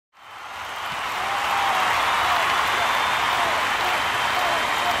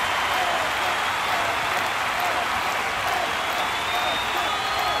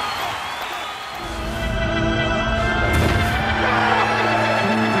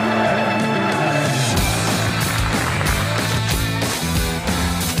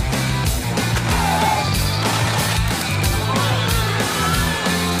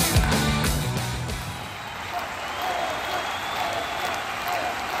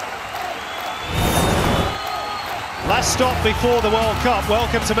last stop before the World Cup.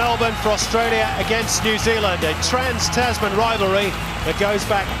 Welcome to Melbourne for Australia against New Zealand, a trans-Tasman rivalry that goes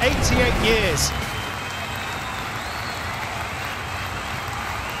back 88 years.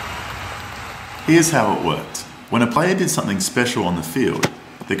 Here's how it worked. When a player did something special on the field,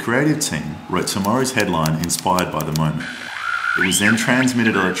 the creative team wrote tomorrow's headline inspired by the moment. It was then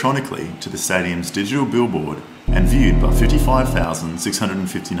transmitted electronically to the stadium's digital billboard and viewed by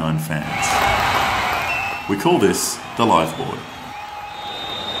 55,659 fans. We call this the Liveboard.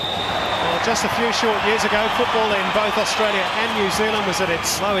 Well, just a few short years ago, football in both Australia and New Zealand was at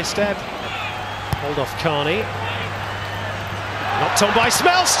its lowest ebb. Hold off Carney. Knocked on by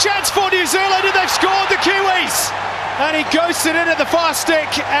Smells, chance for New Zealand, and they've scored, the Kiwis! And he ghosted in at the far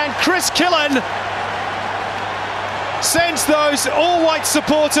stick, and Chris Killen sends those all-white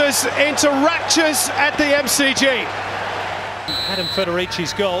supporters into raptures at the MCG. Adam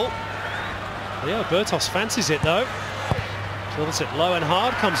Federici's goal. Leo Bertos fancies it though. Drills it low and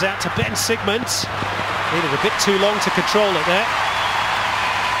hard, comes out to Ben Sigmund. Needed a bit too long to control it there.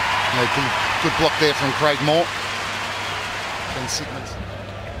 Good block there from Craig Moore. Ben Sigmund.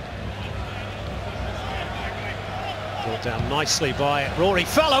 Brought down nicely by Rory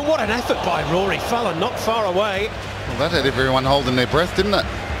Fallon. What an effort by Rory Fallon, not far away. Well, that had everyone holding their breath, didn't it?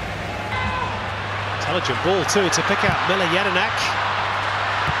 Intelligent ball too to pick out Miller Jedinak.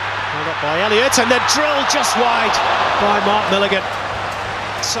 Held up by Elliott and then drilled just wide by Mark Milligan.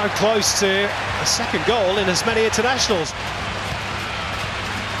 So close to a second goal in as many internationals.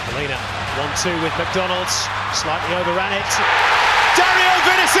 Molina 1-2 with McDonald's, slightly overran it. Dario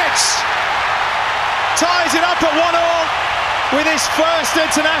Vinicic ties it up at 1-1 with his first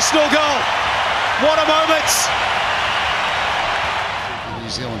international goal. What a moment! New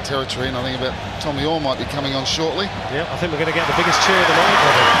Zealand territory, and I think about Tommy Orr might be coming on shortly. Yeah, I think we're going to get the biggest cheer of the night.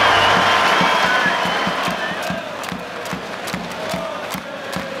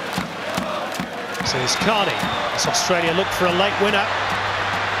 So here's Carney. As Australia look for a late winner.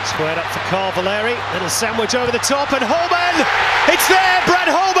 Squared up for Carl Valeri, little sandwich over the top, and Holman! It's there! Brad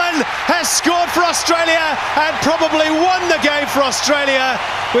Holman has scored for Australia and probably won the game for Australia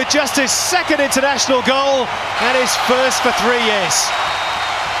with just his second international goal and his first for 3 years.